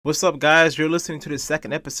What's up, guys? You're listening to the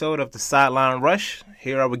second episode of the Sideline Rush.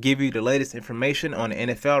 Here I will give you the latest information on the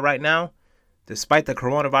NFL right now. Despite the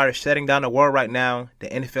coronavirus shutting down the world right now, the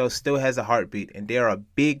NFL still has a heartbeat, and there are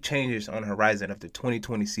big changes on the horizon of the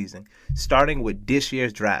 2020 season, starting with this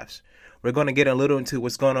year's drafts. We're going to get a little into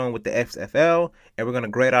what's going on with the XFL, and we're going to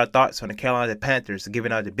grade our thoughts on the Carolina Panthers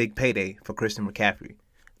giving out the big payday for Christian McCaffrey.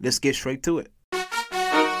 Let's get straight to it.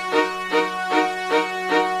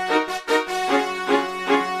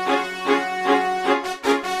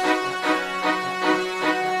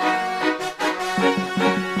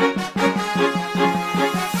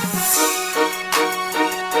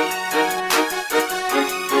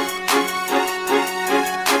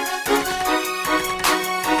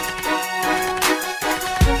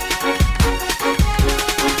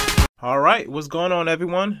 Alright, what's going on,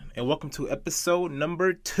 everyone? And welcome to episode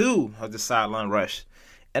number 2 of the Sideline Rush.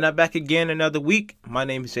 And I'm back again another week. My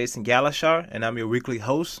name is Jason Galashar, and I'm your weekly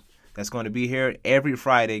host that's going to be here every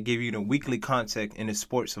Friday, give you the weekly content in the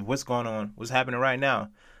sports of what's going on, what's happening right now.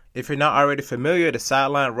 If you're not already familiar, the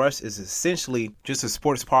Sideline Rush is essentially just a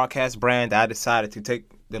sports podcast brand that I decided to take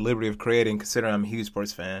the liberty of creating, considering I'm a huge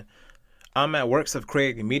sports fan. I'm at works of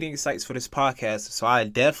creating media sites for this podcast, so I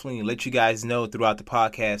definitely let you guys know throughout the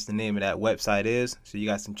podcast the name of that website is, so you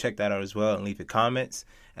guys can check that out as well and leave your comments.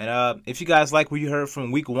 And if you guys like what you heard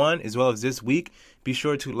from week 1 as well as this week, be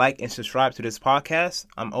sure to like and subscribe to this podcast.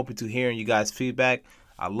 I'm open to hearing you guys' feedback.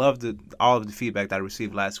 I loved all of the feedback that I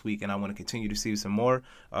received last week, and I want to continue to see some more.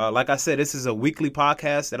 Like I said, this is a weekly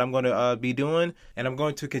podcast that I'm going to be doing, and I'm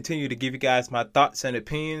going to continue to give you guys my thoughts and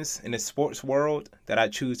opinions in the sports world that I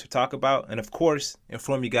choose to talk about, and of course,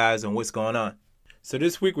 inform you guys on what's going on. So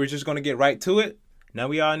this week, we're just going to get right to it. Now,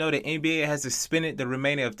 we all know the NBA has suspended the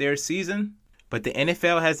remainder of their season, but the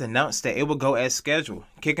NFL has announced that it will go as scheduled,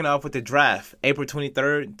 kicking off with the draft, April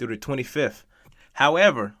 23rd through the 25th.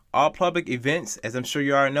 However, all public events, as I'm sure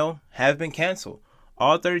you already know, have been canceled.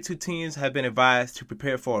 All 32 teams have been advised to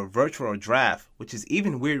prepare for a virtual draft, which is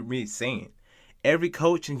even weird me saying. Every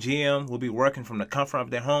coach and GM will be working from the comfort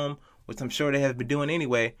of their home, which I'm sure they have been doing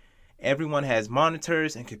anyway. Everyone has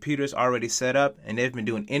monitors and computers already set up, and they've been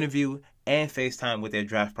doing interview and FaceTime with their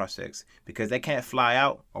draft prospects because they can't fly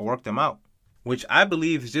out or work them out, which I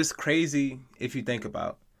believe is just crazy if you think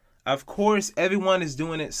about. Of course, everyone is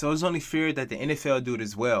doing it, so it's only fair that the NFL do it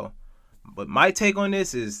as well. But my take on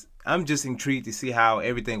this is I'm just intrigued to see how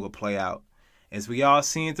everything will play out. As we all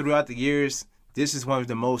seen throughout the years, this is one of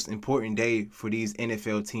the most important days for these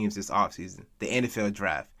NFL teams this offseason, the NFL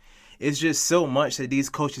draft. It's just so much that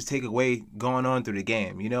these coaches take away going on through the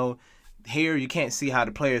game. You know, here you can't see how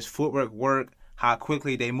the players' footwork work, how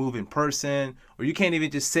quickly they move in person, or you can't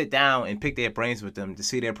even just sit down and pick their brains with them to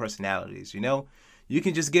see their personalities, you know? You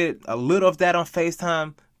can just get a little of that on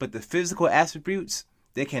FaceTime, but the physical attributes,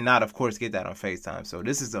 they cannot, of course, get that on FaceTime. So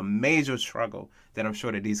this is a major struggle that I'm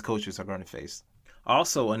sure that these coaches are going to face.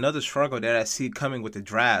 Also, another struggle that I see coming with the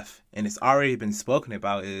draft, and it's already been spoken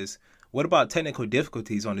about, is what about technical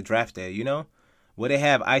difficulties on the draft day, you know? Will they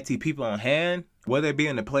have IT people on hand? Will they be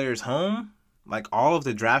in the player's home? Like, all of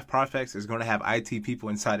the draft prospects is going to have IT people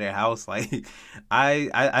inside their house. Like,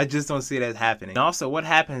 I just don't see that happening. And also, what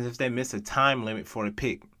happens if they miss a time limit for a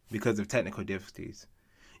pick because of technical difficulties?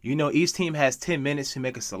 You know, each team has 10 minutes to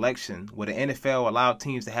make a selection. Will the NFL allow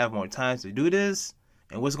teams to have more time to do this?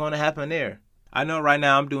 And what's going to happen there? I know right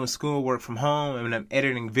now I'm doing schoolwork from home and I'm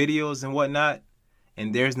editing videos and whatnot.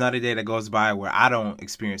 And there's not a day that goes by where I don't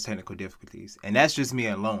experience technical difficulties. And that's just me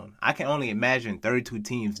alone. I can only imagine 32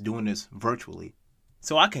 teams doing this virtually.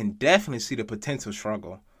 So I can definitely see the potential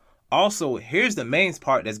struggle. Also, here's the main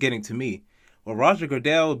part that's getting to me. Will Roger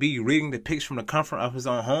Goodell be reading the picks from the comfort of his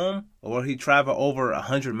own home? Or will he travel over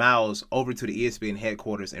 100 miles over to the ESPN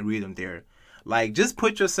headquarters and read them there? Like, just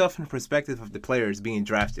put yourself in the perspective of the players being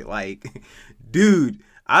drafted. Like, dude,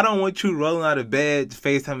 I don't want you rolling out of bed,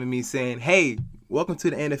 FaceTiming me saying, hey, welcome to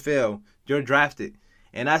the NFL. You're drafted.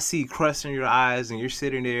 And I see crust in your eyes and you're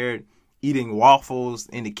sitting there eating waffles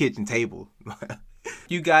in the kitchen table.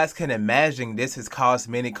 You guys can imagine this has caused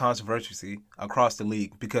many controversy across the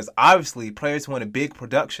league because obviously players want a big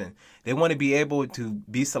production. They want to be able to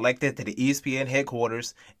be selected to the ESPN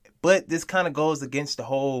headquarters. But this kind of goes against the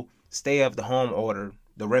whole stay of the home order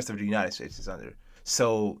the rest of the United States is under.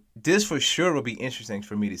 So this for sure will be interesting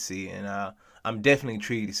for me to see. And I'm definitely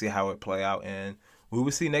intrigued to see how it play out, and we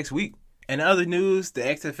will see next week. In other news, the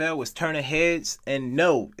XFL was turning heads, and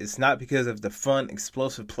no, it's not because of the fun,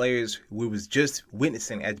 explosive players we was just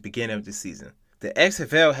witnessing at the beginning of the season. The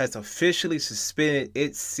XFL has officially suspended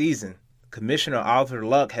its season. Commissioner Oliver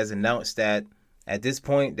Luck has announced that at this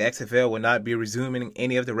point, the XFL will not be resuming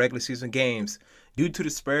any of the regular season games due to the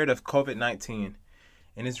spread of COVID-19.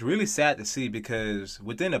 And it's really sad to see because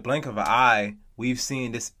within a blink of an eye, we've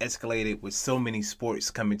seen this escalated with so many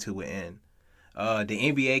sports coming to an end.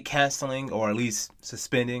 The NBA canceling or at least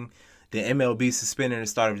suspending, the MLB suspending the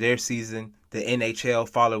start of their season, the NHL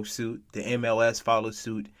followed suit, the MLS followed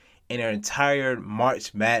suit, and their entire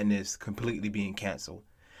March Madness completely being canceled.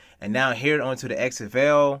 And now here onto the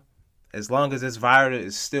XFL, as long as this virus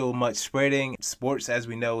is still much spreading, sports as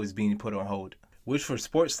we know is being put on hold. Which for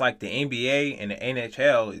sports like the NBA and the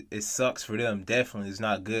NHL, it sucks for them. Definitely is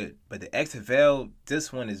not good. But the XFL,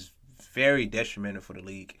 this one is very detrimental for the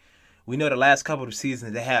league. We know the last couple of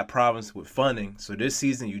seasons they had problems with funding. So this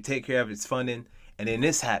season you take care of its funding and then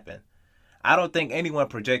this happened. I don't think anyone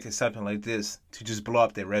projected something like this to just blow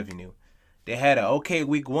up their revenue. They had an okay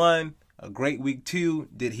week 1, a great week 2,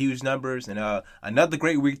 did huge numbers, and another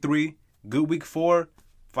great week 3, good week 4,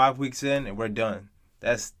 5 weeks in, and we're done.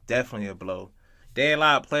 That's definitely a blow. They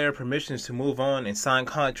allowed player permissions to move on and sign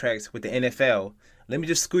contracts with the NFL. Let me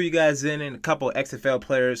just school you guys in a couple of XFL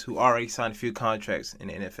players who already signed a few contracts in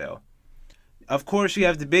the NFL. Of course, you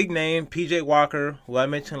have the big name, PJ Walker, who I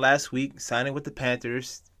mentioned last week, signing with the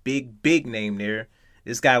Panthers. Big name there.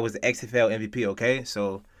 This guy was the XFL MVP, okay?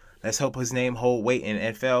 So let's hope his name hold weight in the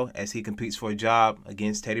NFL as he competes for a job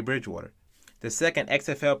against Teddy Bridgewater. The second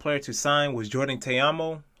XFL player to sign was Jordan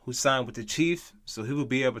Teamo, who signed with the Chiefs, so he will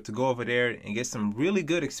be able to go over there and get some really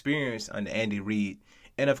good experience under Andy Reid,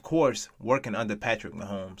 and of course, working under Patrick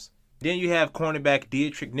Mahomes. Then you have cornerback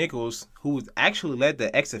Dietrich Nichols, who actually led the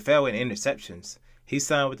XFL in interceptions. He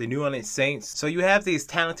signed with the New Orleans Saints, so you have these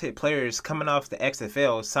talented players coming off the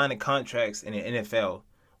XFL signing contracts in the NFL,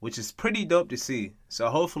 which is pretty dope to see. So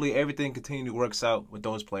hopefully everything continues to work out with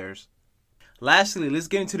those players. Lastly, let's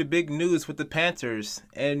get into the big news with the Panthers.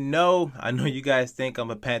 And no, I know you guys think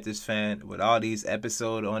I'm a Panthers fan with all these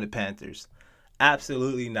episodes on the Panthers.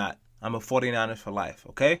 Absolutely not. I'm a 49er for life,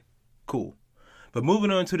 okay? Cool. But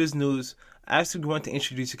moving on to this news, I actually want to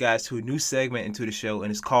introduce you guys to a new segment into the show,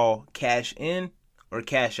 and it's called Cash In or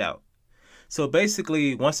Cash Out. So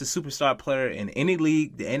basically, once a superstar player in any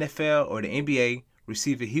league, the NFL or the NBA,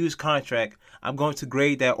 receive a huge contract, I'm going to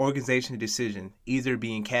grade that organization's decision, either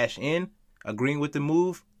being cash in, agreeing with the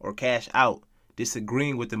move, or cash out,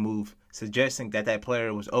 disagreeing with the move, suggesting that that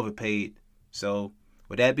player was overpaid. So,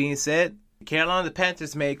 with that being said, the Carolina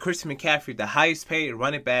Panthers made Christian McCaffrey the highest paid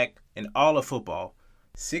running back in all of football.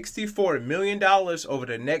 $64 million over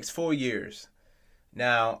the next 4 years.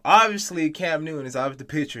 Now, obviously, Cam Newton is out of the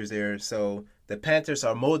pictures there, so the Panthers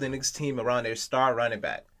are molding this team around their star running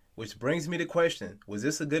back. Which brings me to question, was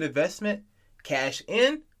this a good investment? Cash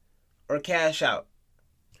in or cash out?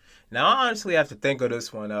 Now, I honestly have to think of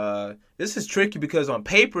this one. This is tricky because on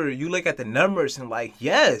paper, you look at the numbers and like,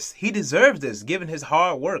 yes, he deserves this given his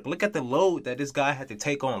hard work. Look at the load that this guy had to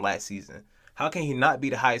take on last season. How can he not be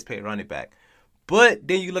the highest paid running back? But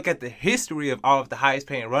then you look at the history of all of the highest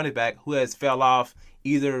paying running back who has fell off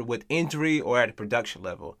either with injury or at a production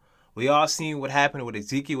level. We all seen what happened with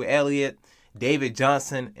Ezekiel Elliott, David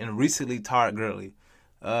Johnson, and recently Todd Gurley.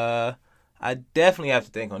 I definitely have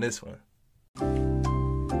to think on this one.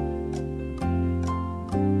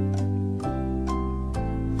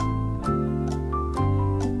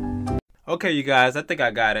 Okay, you guys, I think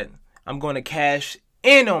I got it. I'm going to cash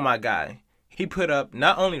in on my guy. He put up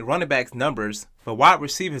not only running backs numbers, but wide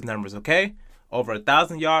receivers numbers, okay? Over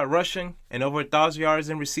 1,000 yards rushing and over 1,000 yards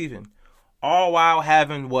in receiving. All while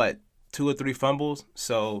having, 2 or 3 fumbles?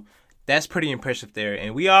 So that's pretty impressive there.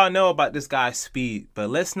 And we all know about this guy's speed, but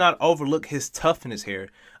let's not overlook his toughness here.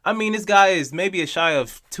 I mean, this guy is maybe a shy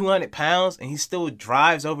of 200 pounds, and he still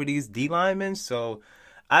drives over these D linemen. So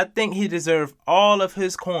I think he deserves all of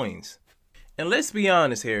his coins. And let's be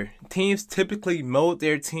honest here. Teams typically mold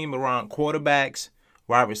their team around quarterbacks,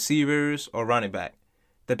 wide receivers, or running back.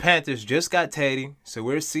 The Panthers just got Teddy, so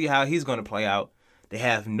we'll see how he's going to play out. They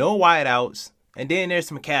have no wideouts. And then there's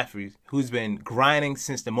McCaffrey, who's been grinding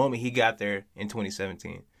since the moment he got there in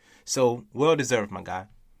 2017. So, well deserved, my guy.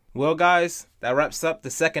 Well, guys, that wraps up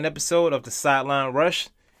the second episode of the Sideline Rush.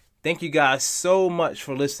 Thank you guys so much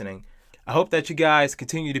for listening. I hope that you guys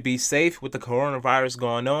continue to be safe with the coronavirus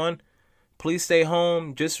going on. Please stay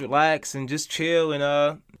home, just relax, and just chill,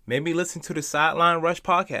 and maybe listen to the Sideline Rush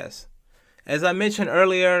podcast. As I mentioned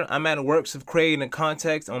earlier, I'm at the works of creating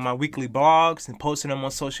context on my weekly blogs and posting them on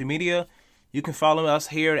social media. You can follow us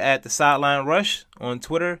here at the Sideline Rush on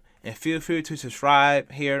Twitter, and feel free to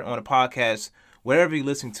subscribe here on the podcast, wherever you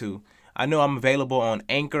listen to. I know I'm available on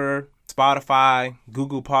Anchor, Spotify,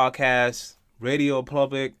 Google Podcasts, Radio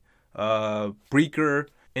Public, Breaker.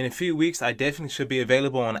 In a few weeks, I definitely should be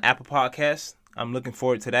available on Apple Podcasts. I'm looking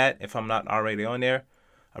forward to that if I'm not already on there.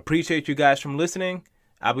 Appreciate you guys from listening.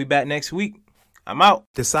 I'll be back next week. I'm out.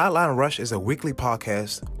 The Sideline Rush is a weekly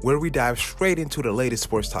podcast where we dive straight into the latest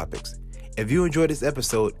sports topics. If you enjoyed this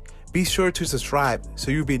episode, be sure to subscribe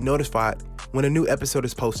so you'll be notified when a new episode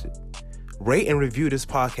is posted. Rate and review this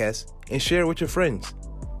podcast and share it with your friends.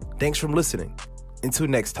 Thanks for listening. Until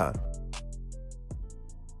next time.